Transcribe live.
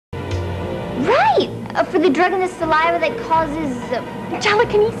Right! For the drug in the saliva that causes...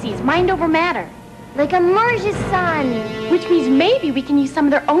 telekinesis, mind over matter. Like a Murge's-san. Which means maybe we can use some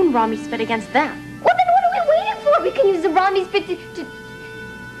of their own Rhombi spit against them. Well, then what are we waiting for? We can use the Rhombi spit to...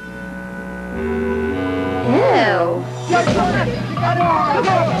 Ew.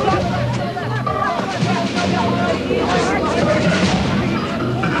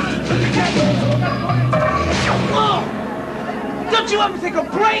 Whoa! Don't you ever take a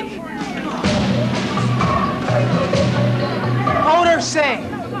break? Hold her saying.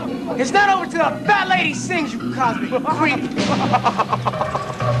 It's not over till the fat lady sings, you cosmic creep.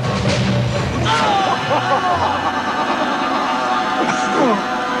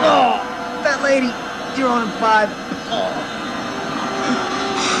 Oh, fat lady, you're on 5.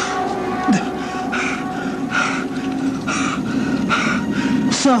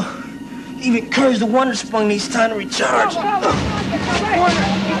 So, even Courage the Wonder Spung needs time to recharge.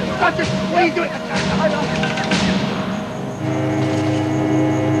 What are you doing?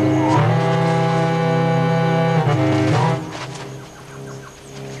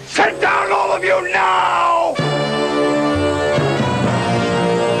 Sit down, all of you, now!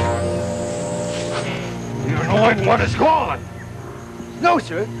 The annoying one is gone. No,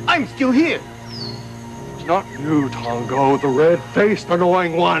 sir, I'm still here. It's not you, Tongo, the red-faced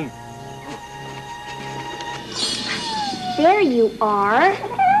annoying one. There you are.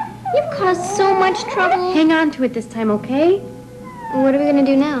 You've caused so much trouble. Hang on to it this time, okay? What are we gonna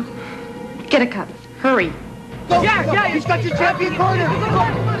do now? Get a cup. Hurry. Yeah, he's got your champion corner.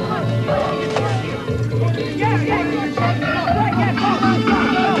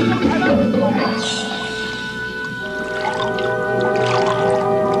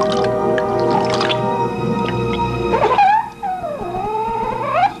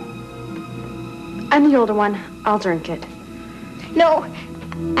 I'm the older one. I'll drink it. No,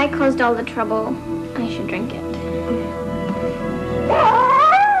 I caused all the trouble. I should drink it.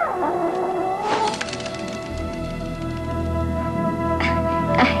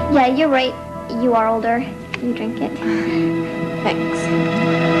 Yeah, you're right. You are older. You drink it. Thanks.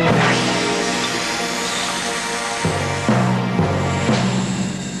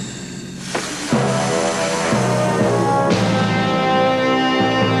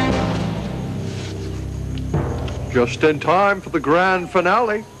 Just in time for the grand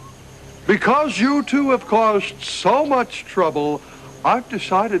finale. Because you two have caused so much trouble, I've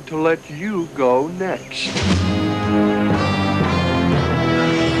decided to let you go next.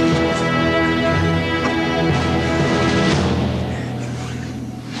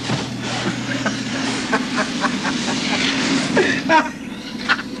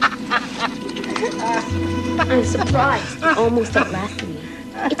 I'm surprised you almost outlasted me.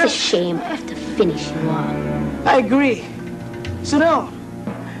 It's a shame I have to finish you off. I agree. Sit down.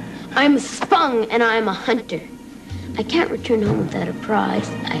 I'm a Spung and I'm a hunter. I can't return home without a prize.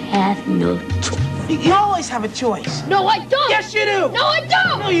 I have no choice. You always have a choice. No, I don't. Yes, you do. No, I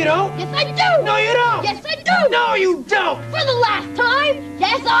don't. No, you don't. Yes, I do. No, you don't. Yes, I do. No, you don't. For the last time.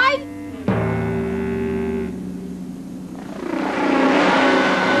 Yes, I...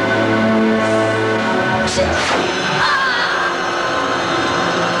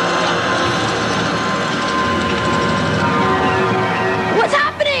 What's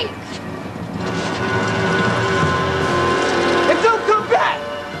happening? And don't come back.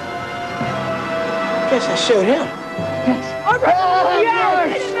 Guess I showed him.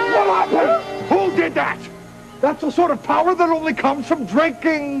 Who did that? That's the sort of power that only comes from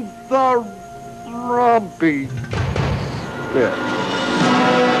drinking the Rhombi. Yeah.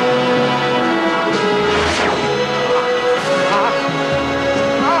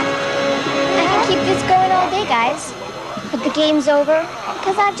 I can keep this going all day, guys. But the game's over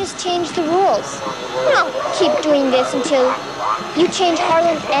because I've just changed the rules. I'll keep doing this until you change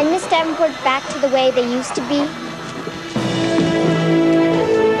Harlan and Miss Davenport back to the way they used to be.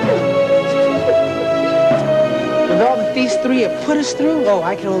 With all that these three have put us through, oh,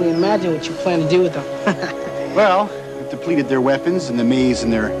 I can only imagine what you plan to do with them. Well, we've depleted their weapons, and the maze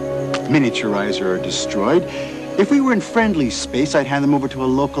and their miniaturizer are destroyed. If we were in friendly space, I'd hand them over to a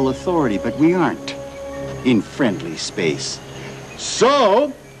local authority, but we aren't in friendly space.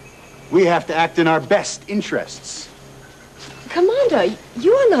 So, we have to act in our best interests. Commander,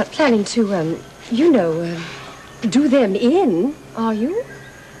 you are not planning to, do them in, are you?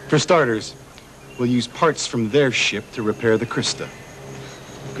 For starters, we'll use parts from their ship to repair the Krista.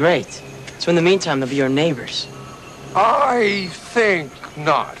 Great. So in the meantime, they'll be your neighbors. I think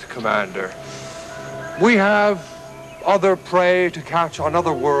not, Commander. We have other prey to catch on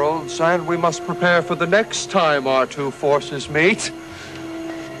other worlds, and we must prepare for the next time our two forces meet.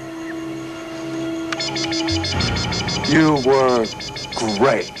 You were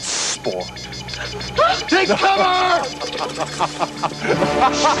great sport. Take cover!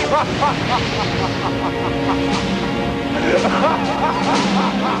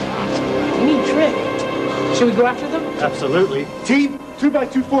 Neat trick. Should we go after them? Absolutely. Team,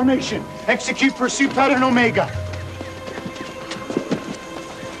 2x2 formation. Execute pursuit pattern Omega.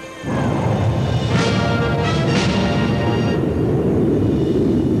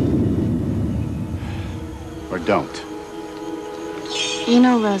 Or don't. You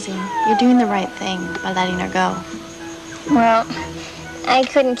know, Rosie, you're doing the right thing by letting her go. Well, I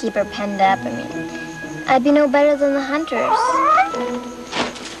couldn't keep her penned up. I mean, I'd be no better than the hunters.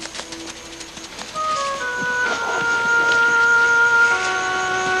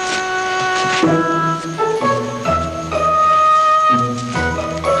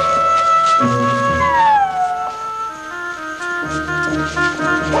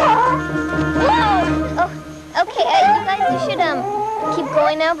 Okay, you guys, you should, keep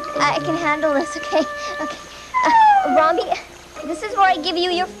going now. I can handle this, okay? Okay. Rhombi, this is where I give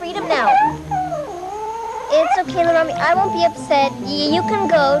you your freedom now. It's okay, little Rhombi. I won't be upset. You can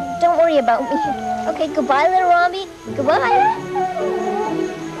go. Don't worry about me. Okay, goodbye, little Rhombi. Goodbye.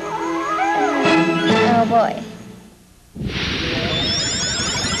 Oh, boy.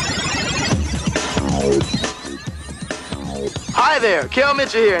 Hi there, Kel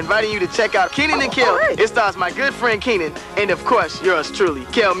Mitchell here, inviting you to check out Kenan and Kel. It stars my good friend Kenan, and of course, yours truly,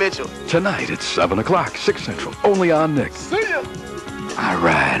 Kel Mitchell. Tonight at 7 o'clock, 6 Central, only on Nick. See ya! All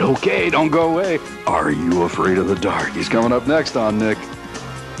right, okay, don't go away. Are you afraid of the dark? He's coming up next on Nick.